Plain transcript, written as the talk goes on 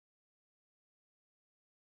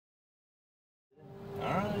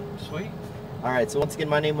Sweet. All right, so once again,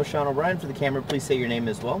 my name was Sean O'Brien. For the camera, please say your name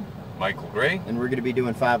as well. Michael Gray. And we're going to be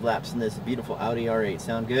doing 5 laps in this beautiful Audi R8.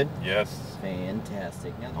 Sound good? Yes.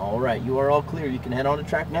 Fantastic. All right, you are all clear. You can head on the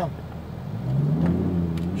track now.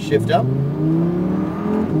 Shift up.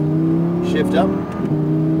 Shift up.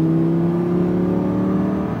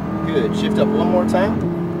 Good. Shift up one more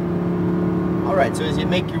time. All right, so as you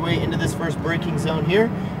make your way into this first braking zone here,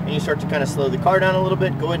 and you start to kind of slow the car down a little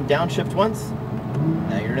bit, go ahead and downshift once.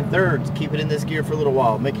 Now you're in thirds. Keep it in this gear for a little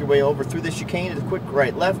while. Make your way over through this chicane. It's a quick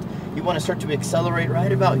right left. You want to start to accelerate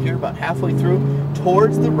right about here, about halfway through,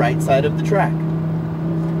 towards the right side of the track.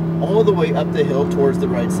 All the way up the hill towards the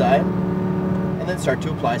right side, and then start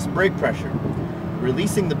to apply some brake pressure.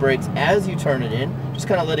 Releasing the brakes as you turn it in, just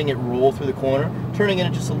kind of letting it roll through the corner, turning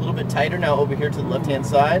it just a little bit tighter now over here to the left-hand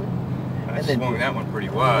side. I swung that one pretty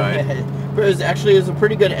wide. But it was a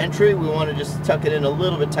pretty good entry. We want to just tuck it in a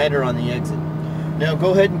little bit tighter on the exit. Now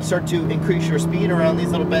go ahead and start to increase your speed around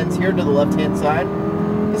these little bends here to the left-hand side.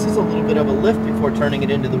 This is a little bit of a lift before turning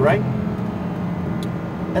it into the right.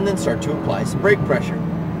 And then start to apply some brake pressure.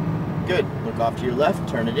 Good. Look off to your left,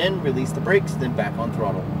 turn it in, release the brakes, then back on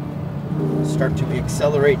throttle. Start to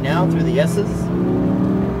accelerate now through the S's.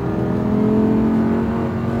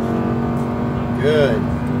 Good.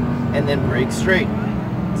 And then brake straight.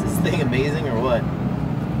 Is this thing amazing or what?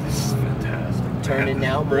 This is fantastic. Turn in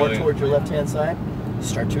now more towards your left-hand side.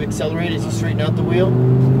 Start to accelerate as you straighten out the wheel.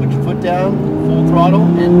 Put your foot down, full throttle,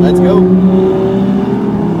 and let's go.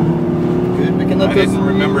 Good. We can let I didn't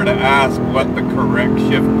remember to ask what the correct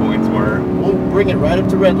shift points were. We'll bring it right up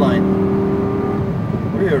to red line.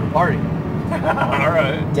 We're here to party. All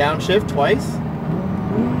right. Downshift twice.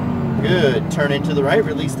 Good. Turn into the right.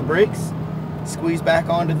 Release the brakes. Squeeze back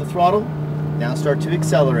onto the throttle. Now start to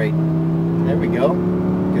accelerate. There we go.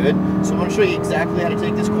 Good. So I'm going to show you exactly how to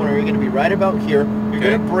take this corner. You're going to be right about here. You're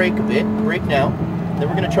going to brake a bit. Brake now. Then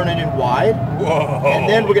we're going to turn it in wide. Whoa, and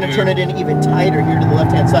then we're going to turn it in even tighter here to the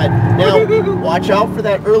left-hand side. Now, watch out for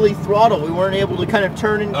that early throttle. We weren't able to kind of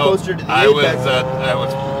turn in closer to the apex. I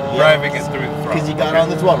was driving it through the throttle. Because you got on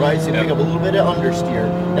the throttle, right? So you pick up a little bit of understeer.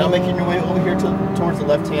 Now making your way over here towards the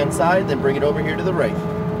left-hand side, then bring it over here to the right.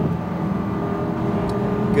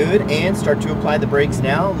 Good, and start to apply the brakes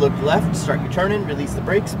now. Look left, start your turn-in, release the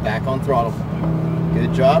brakes, back on throttle.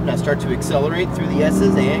 Good job. Now start to accelerate through the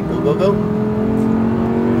S's and go, go, go.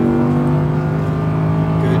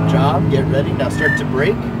 Good job. Get ready. Now start to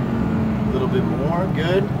brake. A little bit more.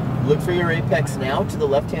 Good. Look for your apex now to the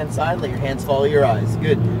left-hand side. Let your hands follow your eyes.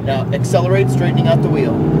 Good. Now accelerate, straightening out the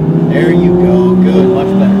wheel. There you go. Good.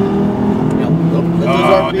 Much better. Now, let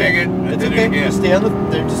those dang it. It's okay. Just stay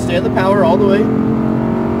on the power all the way.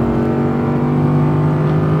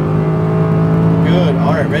 Good.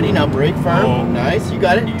 All right, ready? Now brake firm. Oh, nice. You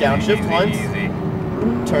got it. Easy, Downshift easy, once. Easy.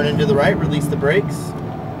 Turn into the right. Release the brakes.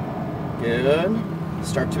 Good.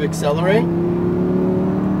 Start to accelerate.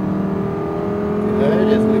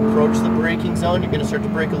 Good. As we approach the braking zone, you're going to start to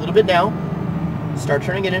brake a little bit now. Start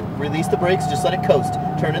turning it in. Release the brakes. Just let it coast.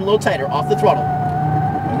 Turn in a little tighter. Off the throttle.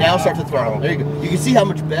 Now start to throttle. There you go. You can see how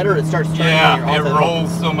much better it starts turning. Yeah, it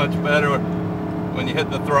rolls so much better when you hit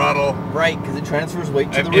the throttle. Right, because it transfers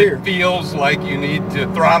weight to the rear. It feels like you need to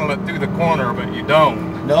throttle it through the corner, but you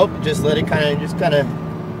don't. Nope, just let it kind of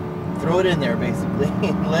throw it in there, basically.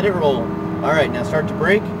 Let it roll. All right, now start to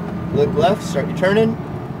brake. Look left, start your turn-in,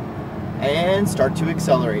 and start to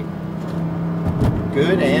accelerate.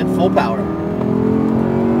 Good, and full power.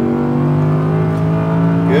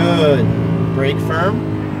 Good. Brake firm.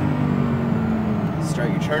 Start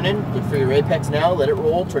your turn-in. Look for your apex now. Let it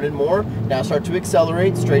roll. Turn in more. Now start to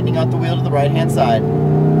accelerate, straightening out the wheel to the right-hand side.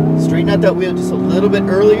 Straighten out that wheel just a little bit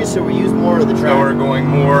earlier so we use more of the track. So we're going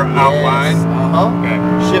more outline? Okay.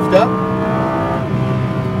 Shift up.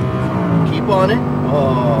 Keep on it.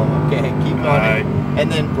 Oh, okay. Keep on it. And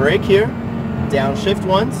then brake here. Downshift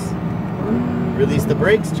once. Release the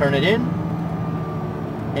brakes. Turn it in.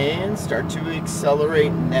 And start to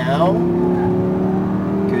accelerate now.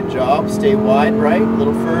 Good job. Stay wide right. A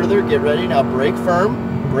little further. Get ready. Now brake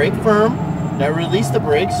firm. Brake firm. Now release the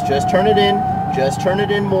brakes. Just turn it in. Just turn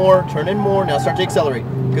it in more. Turn in more. Now start to accelerate.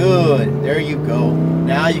 Good. There you go.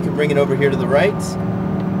 Now you can bring it over here to the right.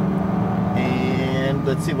 And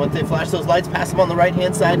let's see. Once they flash those lights, pass them on the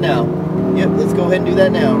right-hand side now. Yep. Let's go ahead and do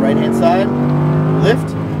that now. Right-hand side.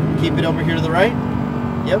 Lift. Keep it over here to the right.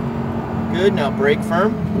 Yep. Good. Now brake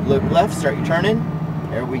firm. Look left. Start your turn in.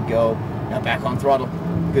 There we go. Now back on throttle.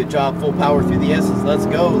 Good job. Full power through the S's. Let's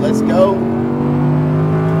go. Let's go.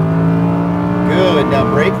 Good. Now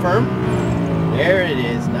brake firm. There it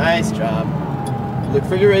is. Nice job. Look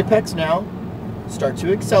for your apex now. Start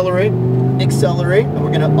to accelerate, and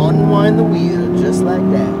we're gonna unwind the wheel just like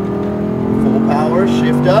that. Full power,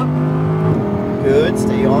 shift up. Good,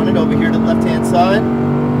 stay on it over here to the left-hand side.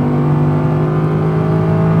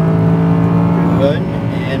 Good,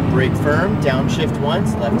 and brake firm, downshift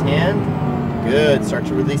once, left hand. Good, start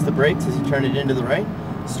to release the brakes as you turn it into the right.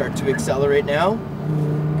 Start to accelerate now.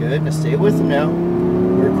 Good, now stay with them now.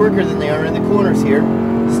 We're quicker than they are in the corners here.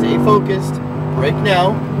 Stay focused, brake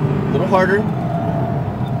now, a little harder.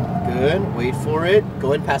 Good, wait for it. Go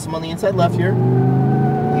ahead and pass them on the inside left here.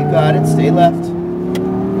 You got it, stay left.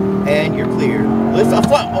 And you're clear. Lift off,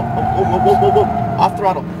 off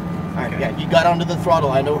throttle. All right, yeah, you got onto the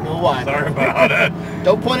throttle. I don't know why. Sorry about it.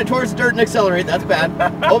 Don't point it towards the dirt and accelerate. That's bad.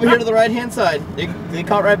 Over here to the right-hand side. They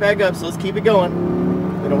caught right back up, so let's keep it going.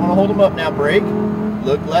 We don't want to hold them up now. Brake.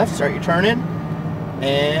 Look left. Start your turn in.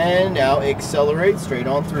 And now accelerate straight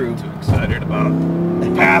on through. Too excited about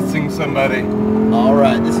passing somebody. All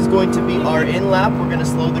right, this is going to be our in-lap. We're going to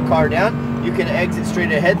slow the car down. You can exit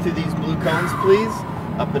straight ahead through these blue cones, please.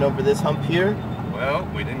 Up and over this hump here. Well,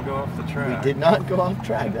 we didn't go off the track. We did not go off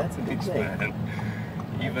track. That's a good thing. Man.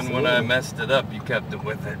 Even when I messed it up, you kept it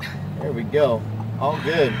with it. There we go. All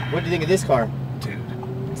good. What do you think of this car? Dude.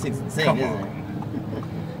 This thing's insane, Come isn't on.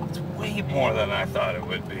 it? It's way more than I thought it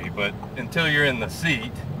would be, but until you're in the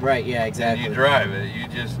seat Right, yeah, exactly. and you drive it, you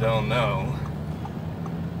just don't know.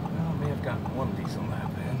 Well, I may have gotten one decent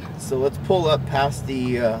lap in. So let's pull up past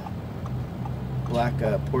the black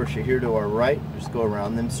Porsche here to our right. Just go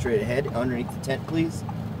around them straight ahead, underneath the tent, please.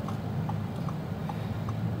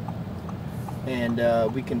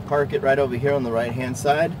 And we can park it right over here on the right-hand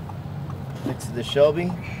side, next to the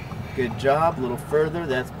Shelby. Good job. A little further.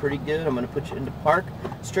 That's pretty good. I'm going to put you into park.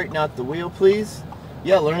 Straighten out the wheel, please.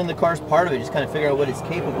 Yeah, learning the car's part of it. Just kind of figure out what it's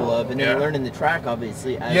capable of, and then learning the track,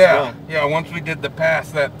 obviously, as well. Yeah, once we did the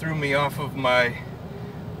pass, that threw me off of my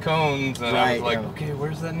cones, and I was like, okay,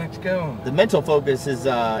 where's that next cone? The mental focus is,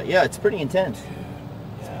 yeah, it's pretty intense.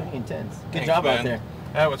 It's pretty intense. Good job out there.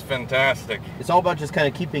 That was fantastic. It's all about just kind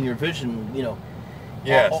of keeping your vision, you know.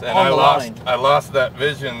 Yes, and I lost that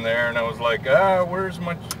vision there, and I was like, where's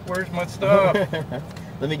my stuff?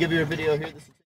 Let me give you a video here. This is